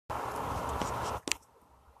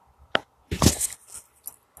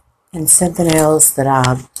And something else that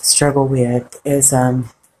I struggle with is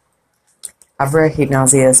I've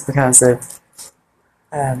recognized this because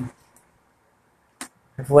um,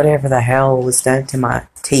 of whatever the hell was done to my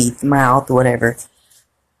teeth, mouth, whatever.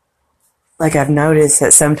 Like I've noticed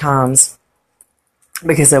that sometimes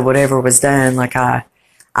because of whatever was done,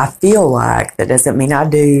 I feel like that doesn't mean I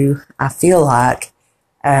do.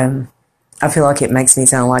 Um, I feel like it makes me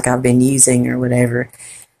sound like I've been using or whatever.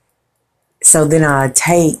 So then I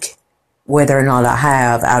take whether or not I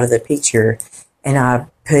have out of the picture and I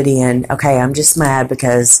put in, okay, I'm just mad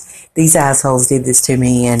because these assholes did this to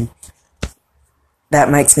me and that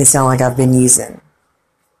makes me sound like I've been using.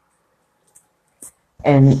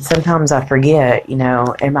 And sometimes I forget,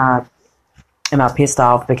 am I pissed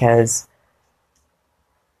off because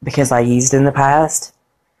I used in the past?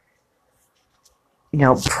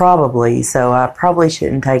 Probably. So I probably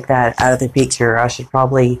shouldn't take that out of the picture. I should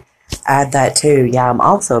probably add that too. Yeah, I'm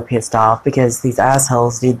also pissed off because these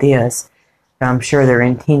assholes did this. But I'm sure their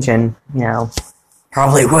intention,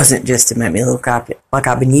 probably wasn't just to make me look like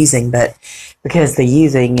I've been using, but because the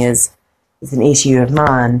using is an issue of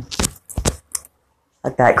mine,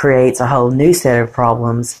 like that creates a whole new set of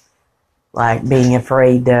problems, like being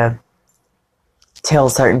afraid to tell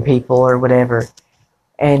certain people or whatever.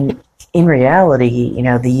 And in reality,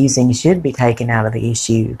 the using should be taken out of the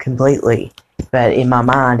issue completely. But in my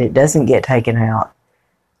mind, it doesn't get taken out.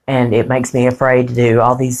 And it makes me afraid to do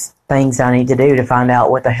all these things I need to do to find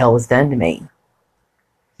out what the hell was done to me.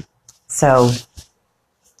 So,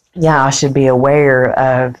 yeah, I should be aware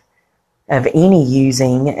of any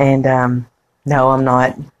using. And no, I'm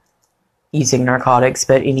not using narcotics.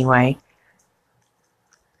 But anyway,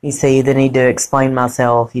 you see, the need to explain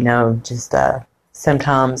myself, just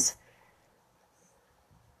sometimes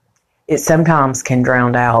it sometimes can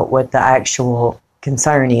drown out what the actual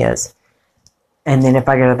concern is. And then if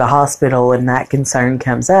I go to the hospital and that concern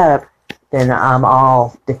comes up, then I'm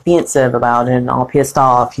all defensive about it and all pissed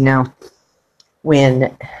off,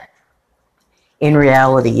 when in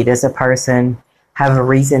reality, does a person have a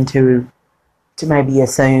reason to maybe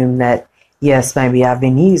assume that, yes, maybe I've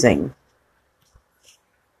been using?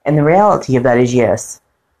 And the reality of that is yes.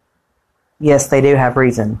 Yes, they do have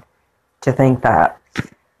reason to think that.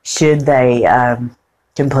 Should they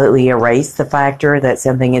completely erase the factor that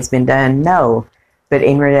something has been done? No. But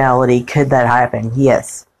in reality, could that happen?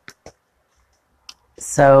 Yes.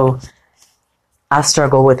 So I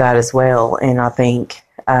struggle with that as well. And I think,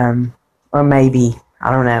 or maybe, I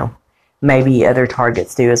don't know, maybe other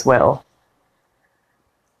targets do as well.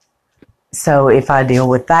 So if I deal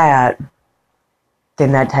with that,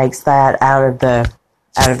 then that takes that out of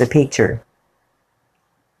the picture.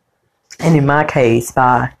 And in my case,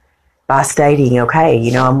 by stating,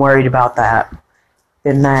 okay, I'm worried about that,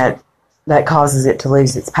 then that causes it to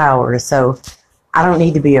lose its power. So I don't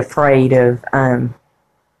need to be afraid of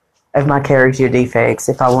my character defects.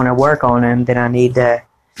 If I want to work on them, then I need to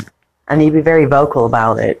be very vocal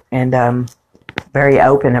about it and very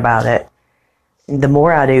open about it. And the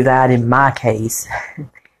more I do that, in my case,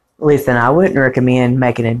 listen, I wouldn't recommend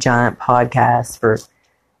making a giant podcast for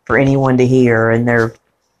anyone to hear, and they're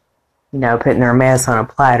putting their mess on a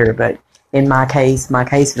platter. But in my case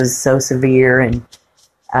was so severe, and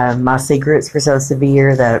my secrets were so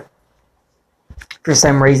severe that for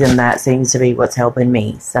some reason that seems to be what's helping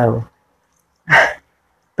me. So,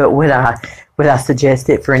 but would I suggest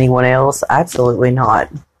it for anyone else? Absolutely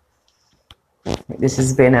not. This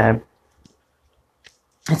is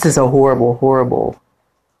a horrible, horrible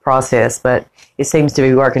process, but it seems to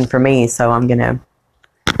be working for me. So I'm gonna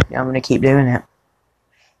keep doing it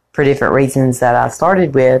for different reasons that I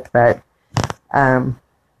started with, but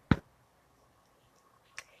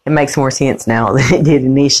it makes more sense now than it did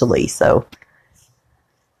initially. So,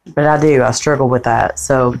 but I struggle with that.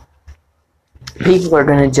 So people are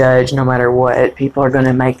going to judge no matter what. People are going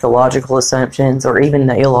to make the logical assumptions or even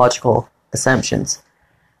the illogical assumptions,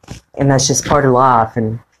 and that's just part of life.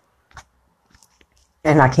 And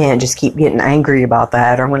I can't just keep getting angry about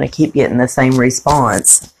that, or I'm going to keep getting the same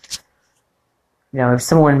response. If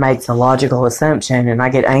someone makes a logical assumption and I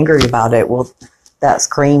get angry about it, well, that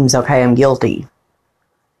screams, okay, I'm guilty.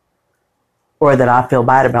 Or that I feel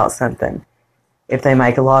bad about something. If they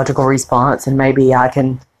make a logical response, and maybe I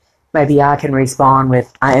can respond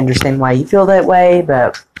with, I understand why you feel that way,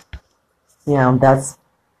 but,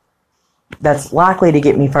 that's likely to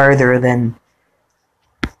get me further than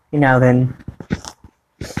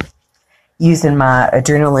using my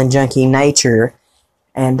adrenaline junkie nature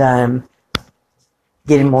and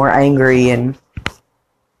getting more angry and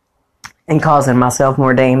causing myself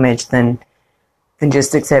more damage than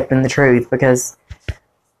just accepting the truth. Because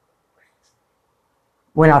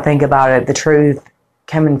when I think about it, the truth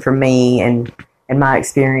coming from me and my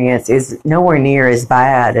experience is nowhere near as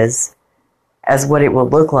bad as what it will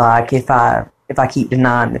look like if I keep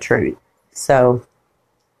denying the truth. So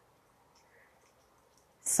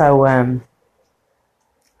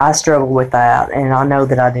I struggle with that, and I know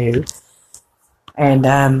that I do. And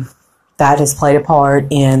that has played a part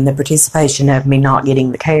in the participation of me not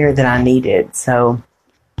getting the care that I needed. So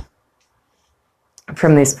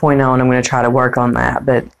from this point on, I'm going to try to work on that.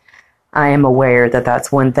 But I am aware that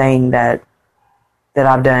that's one thing that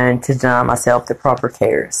I've done to deny myself the proper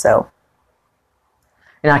care. So,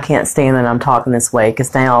 and I can't stand that I'm talking this way,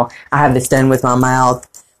 because now I have this done with my mouth,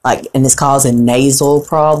 and it's causing nasal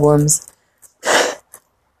problems.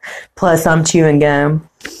 Plus, I'm chewing gum.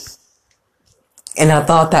 And I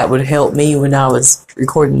thought that would help me when I was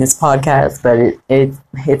recording this podcast, but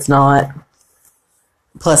it's not.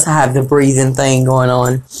 Plus, I have the breathing thing going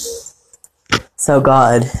on. So,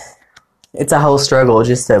 God, it's a whole struggle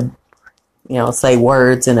just to, say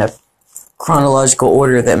words in a chronological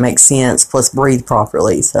order that makes sense, plus breathe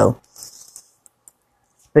properly. So,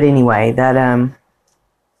 but anyway, that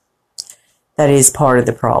is part of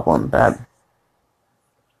the problem. But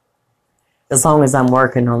as long as I'm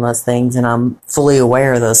working on those things and I'm fully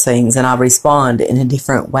aware of those things and I respond in a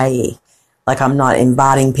different way, like I'm not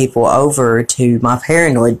inviting people over to my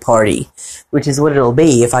paranoid party, which is what it'll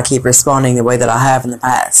be if I keep responding the way that I have in the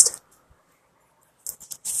past.